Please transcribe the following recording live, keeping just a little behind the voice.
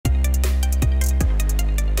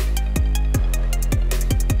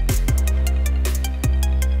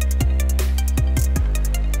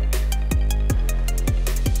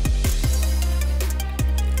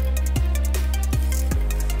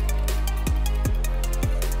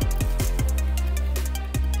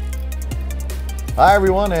Hi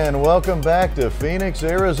everyone, and welcome back to Phoenix,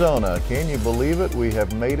 Arizona. Can you believe it? We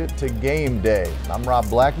have made it to game day. I'm Rob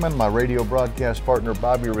Blsckman. My radio broadcast partner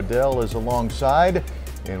Bobby Riddell is alongside,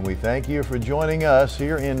 and we thank you for joining us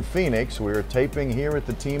here in Phoenix. We're taping here at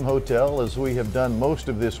the team hotel, as we have done most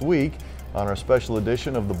of this week on our special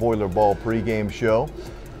edition of the BoilerBall pregame show.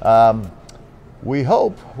 We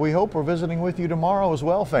hope we're visiting with you tomorrow as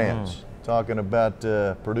well, fans. Talking about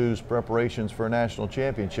Purdue's preparations for a national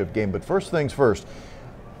championship game. But first things first,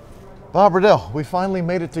 Bob Riddell, we finally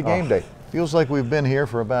made it to game day. Feels like we've been here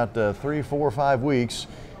for about 3, 4, 5 weeks,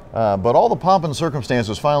 but all the pomp and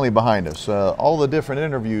circumstances finally behind us. All the different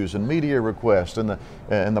interviews and media requests and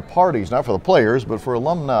the parties, not for the players, but for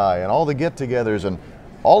alumni, and all the get-togethers and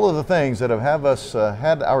all of the things that have us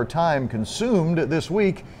had our time consumed this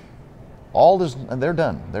week. They're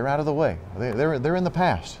done. They're out of the way. They're in the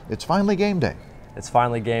past. It's finally game day. It's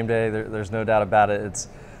finally game day. There's no doubt about it. It's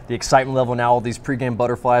the excitement level now. All these pregame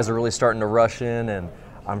butterflies are really starting to rush in, and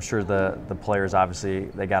I'm sure the players, obviously,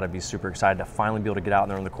 they got to be super excited to finally be able to get out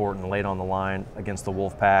there on the court and lay it on the line against the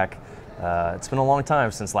Wolfpack. It's been a long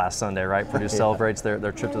time since last Sunday, right? Purdue celebrates their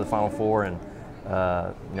trip to the Final Four, and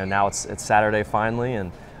now it's Saturday finally,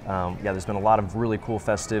 and there's been a lot of really cool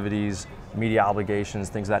festivities, media obligations,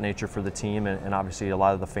 things of that nature for the team, and obviously a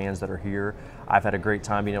lot of the fans that are here. I've had a great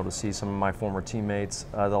time being able to see some of my former teammates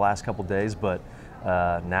the last couple days, but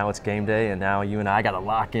now it's game day, and now you and I got to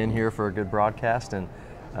lock in here for a good broadcast, and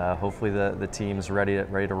hopefully the team's ready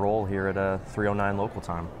to roll here at 3:09 local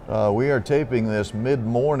time. We are taping this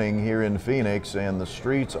mid-morning here in Phoenix, and the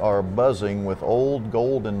streets are buzzing with old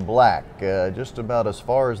gold and black. Just about as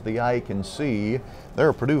far as the eye can see, there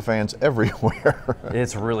are Purdue fans everywhere.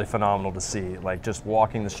 It's really phenomenal to see, like just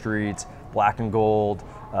walking the streets, black and gold,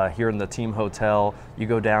 here in the team hotel. You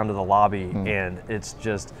go down to the lobby, and it's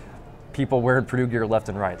just people wearing Purdue gear left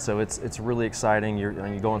and right. So it's really exciting.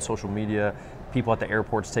 You go on social media, people at the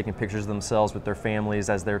airports taking pictures of themselves with their families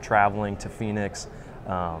as they're traveling to Phoenix.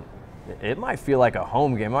 It might feel like a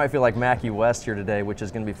home game. It might feel like Mackey West here today, which is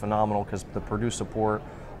going to be phenomenal because the Purdue support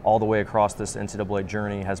all the way across this NCAA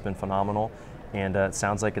journey has been phenomenal. And it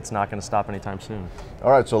sounds like it's not going to stop anytime soon.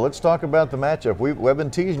 All right, so let's talk about the matchup. We've been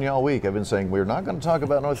teasing you all week. I've been saying we're not going to talk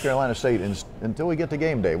about North Carolina State until we get to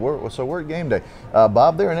game day. So we're at game day.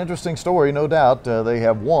 Bob, they're an interesting story, no doubt. They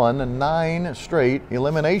have won 9 straight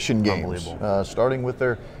elimination games, starting with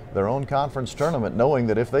their own conference tournament, knowing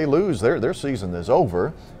that if they lose, their season is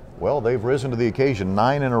over. Well, they've risen to the occasion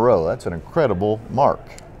 9 in a row. That's an incredible mark.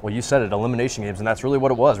 Well, you said it, elimination games, and that's really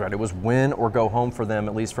what it was, right? It was win or go home for them,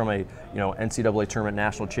 at least from a NCAA tournament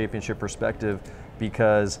national championship perspective,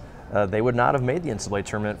 because they would not have made the NCAA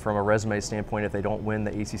tournament from a resume standpoint if they don't win the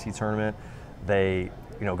ACC tournament. They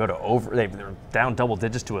go to they're down double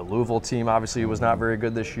digits to a Louisville team, obviously, who was not very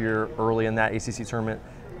good this year early in that ACC tournament.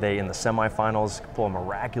 They, in the semifinals, pull a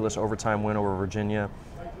miraculous overtime win over Virginia,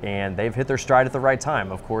 and they've hit their stride at the right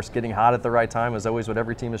time. Of course, getting hot at the right time is always what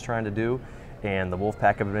every team is trying to do, and the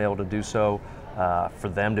Wolfpack have been able to do so. For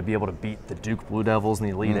them to be able to beat the Duke Blue Devils in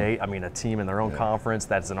the Elite Eight, I mean, a team in their own conference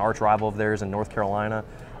that's an arch rival of theirs in North Carolina.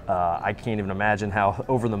 I can't even imagine how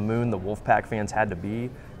over the moon the Wolfpack fans had to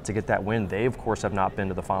be to get that win. They, of course, have not been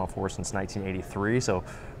to the Final Four since 1983, so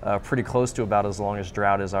pretty close to about as long as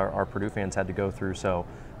drought as our Purdue fans had to go through. So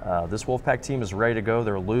this Wolfpack team is ready to go.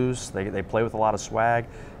 They're loose. They play with a lot of swag.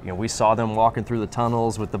 We saw them walking through the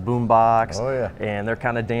tunnels with the boom box, and they're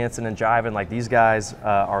kind of dancing and jiving. Like, these guys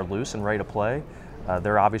are loose and ready to play.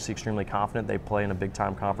 They're obviously extremely confident. They play in a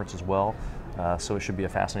big-time conference as well, so it should be a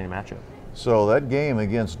fascinating matchup. So that game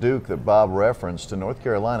against Duke that Bob referenced, North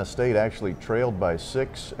Carolina State actually trailed by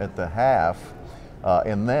 6 at the half,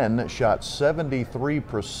 and then shot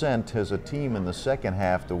 73% as a team in the second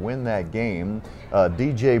half to win that game.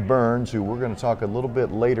 DJ Burns, who we're going to talk a little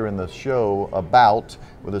bit later in the show about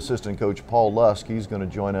with assistant coach Paul Lusk, he's going to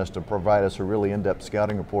join us to provide us a really in-depth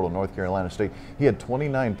scouting report on North Carolina State. He had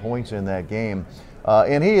 29 points in that game.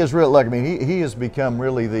 And he is really, he has become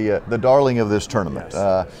really the darling of this tournament,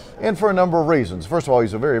 and for a number of reasons. First of all,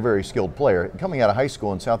 he's a very, very skilled player. Coming out of high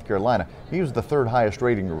school in South Carolina, he was the 3rd highest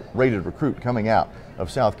rated recruit coming out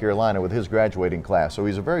of South Carolina with his graduating class. So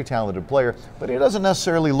he's a very talented player, but he doesn't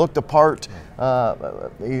necessarily look the part.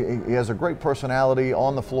 He has a great personality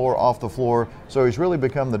on the floor, off the floor. So he's really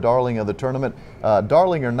become the darling of the tournament.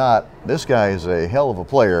 Darling or not, this guy is a hell of a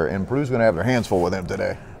player, and Purdue's going to have their hands full with him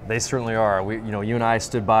today. They certainly are. You and I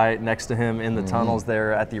stood by next to him in the tunnels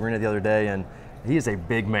there at the arena the other day, and he is a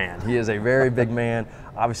big man. He is a very big man.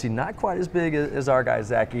 Obviously not quite as big as our guy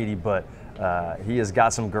Zach Edey, but he has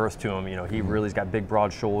got some girth to him. He really's got big,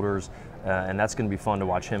 broad shoulders, and that's going to be fun to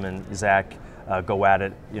watch him and Zach go at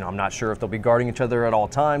it. I'm not sure if they'll be guarding each other at all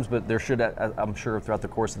times, but there should, I'm sure throughout the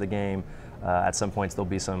course of the game, at some points there'll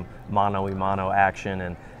be some mano-a-mano action,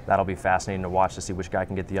 and that'll be fascinating to watch to see which guy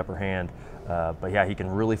can get the upper hand. But yeah, he can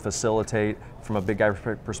really facilitate from a big guy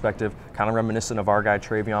perspective, kind of reminiscent of our guy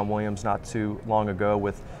Travion Williams not too long ago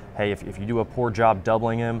with, hey, if you do a poor job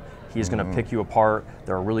doubling him, he's going to pick you apart.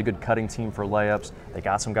 They're a really good cutting team for layups. They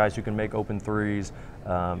got some guys who can make open threes.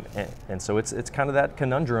 And so it's kind of that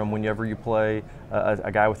conundrum whenever you play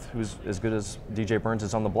a guy who's as good as DJ Burns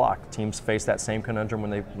is on the block. Teams face that same conundrum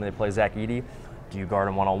when they play Zach Edey. Do you guard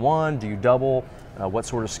him one-on-one? Do you double? What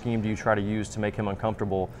sort of scheme do you try to use to make him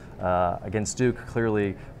uncomfortable? Against Duke,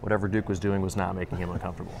 clearly whatever Duke was doing was not making him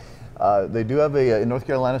uncomfortable. They do have North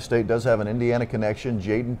Carolina State does have an Indiana connection.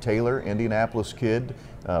 Jaden Taylor, Indianapolis kid,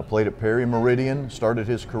 played at Perry Meridian, started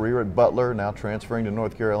his career at Butler, now transferring to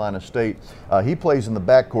North Carolina State. He plays in the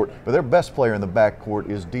backcourt, but their best player in the backcourt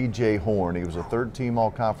is DJ Horn. He was a third-team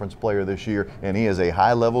All-Conference player this year, and he is a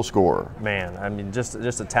high-level scorer. Man, I mean, just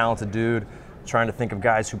a talented dude. Trying to think of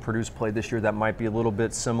guys who played this year that might be a little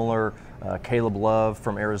bit similar. Caleb Love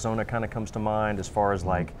from Arizona kind of comes to mind as far as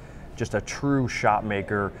like just a true shot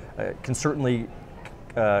maker. Can certainly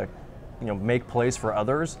make plays for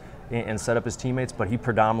others and set up his teammates, but he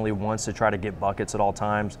predominantly wants to try to get buckets at all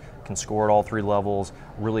times, can score at all three levels,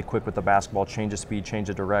 really quick with the basketball, change of speed, change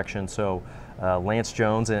of direction. So Lance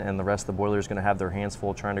Jones and the rest of the Boilers are going to have their hands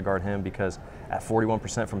full trying to guard him because at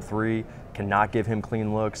 41% from three, cannot give him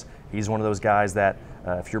clean looks. He's one of those guys that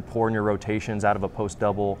if you're pouring your rotations out of a post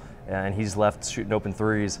double and he's left shooting open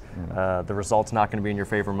threes, the result's not going to be in your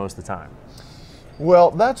favor most of the time.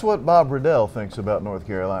 Well, that's what Bob Riddell thinks about North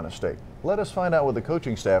Carolina State. Let us find out what the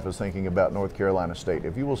coaching staff is thinking about North Carolina State.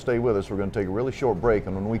 If you will stay with us, we're going to take a really short break,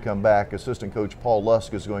 and when we come back, assistant coach Paul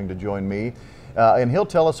Lusk is going to join me, and he'll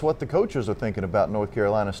tell us what the coaches are thinking about North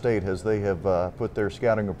Carolina State as they have put their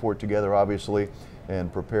scouting report together, obviously,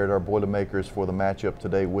 and prepared our Boilermakers for the matchup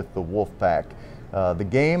today with the Wolfpack. The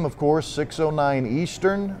game, of course, 6:09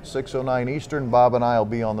 Eastern. 6:09 Eastern. Bob and I will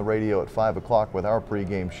be on the radio at 5 o'clock with our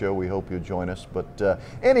pregame show. We hope you'll join us. But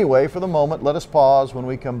anyway, for the moment, let us pause. When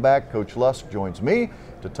we come back, Coach Lusk joins me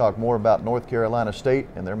to talk more about North Carolina State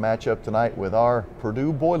and their matchup tonight with our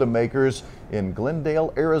Purdue Boilermakers in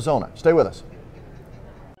Glendale, Arizona. Stay with us.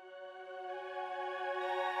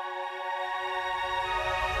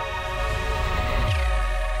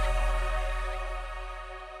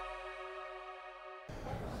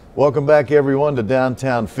 Welcome back, everyone, to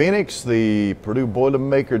downtown Phoenix, the Purdue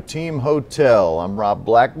Boilermaker Team Hotel. I'm Rob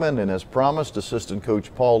Blsckman, and as promised, assistant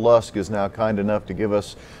coach Paul Lusk is now kind enough to give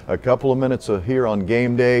us a couple of minutes here on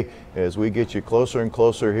game day as we get you closer and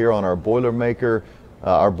closer here on our BoilerBall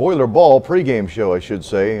pregame show, I should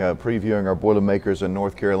say, previewing our Boilermakers in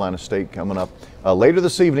North Carolina State coming up later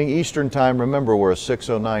this evening, Eastern time. Remember, we're a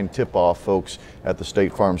 6:09 tip-off, folks, at the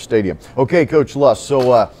State Farm Stadium. Okay, Coach Lusk,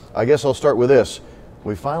 so I guess I'll start with this.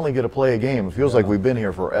 We finally get to play a game. It feels like we've been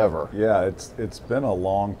here forever. Yeah, it's been a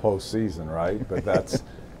long postseason, right? But that's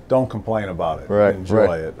don't complain about it. Right,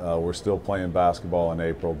 enjoy it. We're still playing basketball in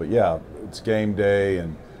April, but yeah, it's game day,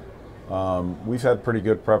 and we've had pretty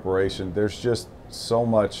good preparation. There's just so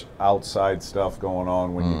much outside stuff going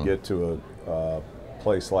on when you get to a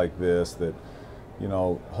place like this that,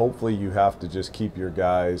 hopefully you have to just keep your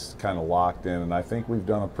guys kind of locked in, and I think we've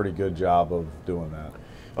done a pretty good job of doing that.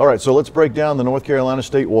 All right, so let's break down the North Carolina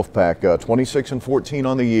State Wolfpack. 26-14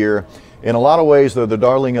 on the year. In a lot of ways, they're the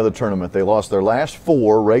darling of the tournament. They lost their last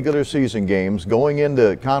 4 regular season games going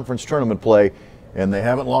into conference tournament play, and they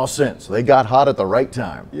haven't lost since. They got hot at the right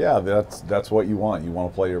time. Yeah, that's what you want. You want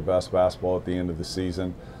to play your best basketball at the end of the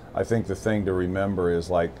season. I think the thing to remember is,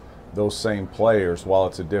 like, those same players, while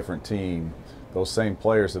it's a different team, those same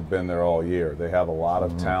players have been there all year. They have a lot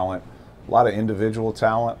of talent. A lot of individual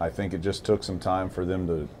talent. I think it just took some time for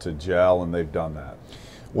them to gel, and they've done that.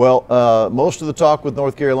 Well, most of the talk with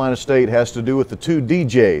North Carolina State has to do with the 2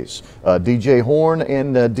 DJs, DJ Horn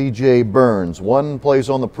and DJ Burns. One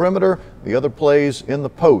plays on the perimeter, the other plays in the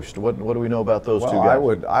post. What do we know about those 2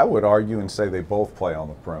 guys? I would argue and say they both play on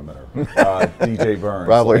the perimeter. DJ Burns.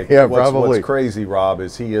 Probably, probably. What's crazy, Rob,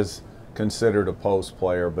 is he is considered a post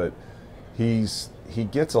player, but he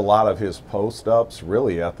gets a lot of his post-ups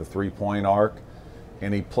really at the three-point arc,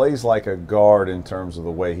 and he plays like a guard in terms of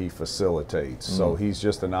the way he facilitates. So he's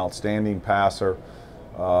just an outstanding passer.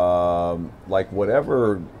 Like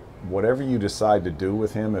whatever you decide to do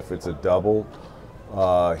with him, if it's a double,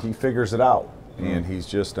 he figures it out. and he's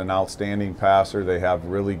just an outstanding passer. They have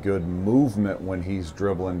really good movement when he's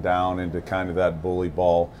dribbling down into kind of that bully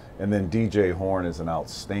ball. And then DJ Horn is an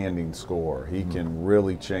outstanding scorer. He can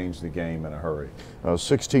really change the game in a hurry.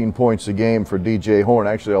 16 points a game for DJ Horn,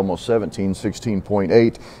 actually almost 17,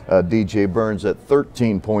 16.8. DJ Burns at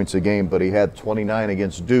 13 points a game, but he had 29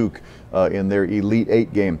 against Duke in their Elite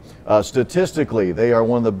 8 game. Statistically, they are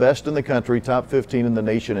one of the best in the country, top 15 in the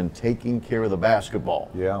nation in taking care of the basketball.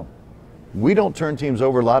 Yeah. We don't turn teams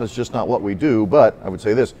over a lot. It's just not what we do. But I would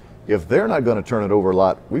say this, if they're not going to turn it over a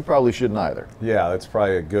lot, we probably shouldn't either. Yeah, that's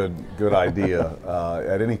probably a good idea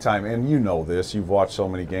at any time. And you know this. You've watched so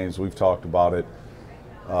many games. We've talked about it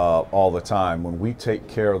all the time. When we take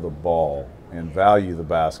care of the ball and value the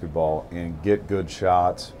basketball and get good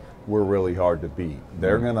shots, we're really hard to beat.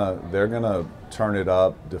 They're gonna turn it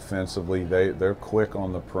up defensively. They're quick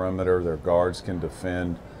on the perimeter. Their guards can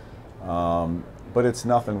defend. But it's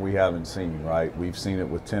nothing we haven't seen, right? We've seen it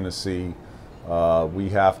with Tennessee. We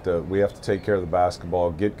have to take care of the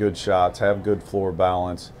basketball, get good shots, have good floor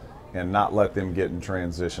balance, and not let them get in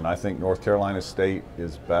transition. I think North Carolina State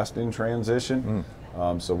is best in transition,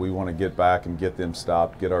 so we want to get back and get them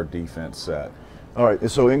stopped, get our defense set. All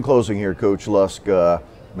right, so in closing here, Coach Lusk,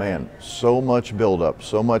 man, so much buildup,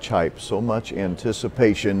 so much hype, so much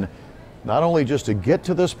anticipation, not only just to get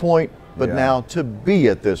to this point, but now to be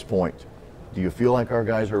at this point. Do you feel like our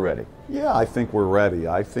guys are ready? Yeah, I think we're ready.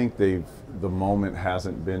 I think the moment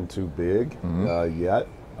hasn't been too big yet,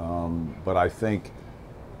 but I think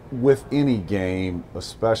with any game,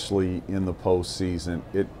 especially in the postseason,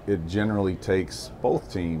 it generally takes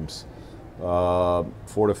both teams 4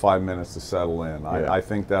 to 5 minutes to settle in. I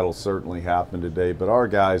think that'll certainly happen today, but our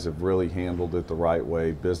guys have really handled it the right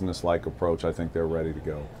way, business-like approach. I think they're ready to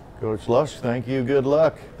go. Coach Lusk, thank you. Good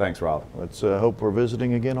luck. Thanks, Rob. Let's hope we're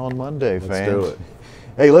visiting again on Monday, fans. Let's do it.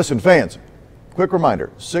 Hey, listen, fans, quick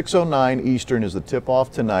reminder, 6:09 Eastern is the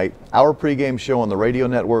tip-off tonight. Our pregame show on the radio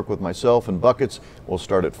network with myself and Buckets will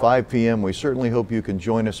start at 5 p.m. We certainly hope you can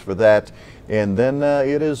join us for that. And then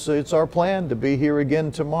it's our plan to be here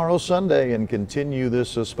again tomorrow, Sunday, and continue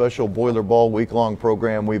this special BoilerBall week-long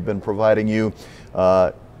program we've been providing you.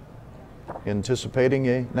 Anticipating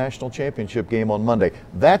a national championship game on Monday.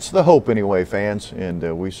 That's the hope anyway, fans,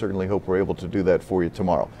 and we certainly hope we're able to do that for you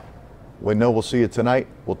tomorrow. We know we'll see you tonight.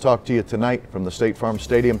 We'll talk to you tonight from the State Farm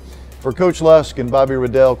Stadium. For Coach Lusk and Bobby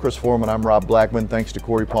Riddell, Chris Foreman, I'm Rob Blackman. Thanks to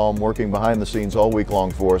Corey Palm working behind the scenes all week long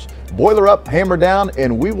for us. Boiler up, hammer down,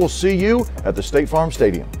 and we will see you at the State Farm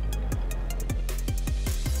Stadium.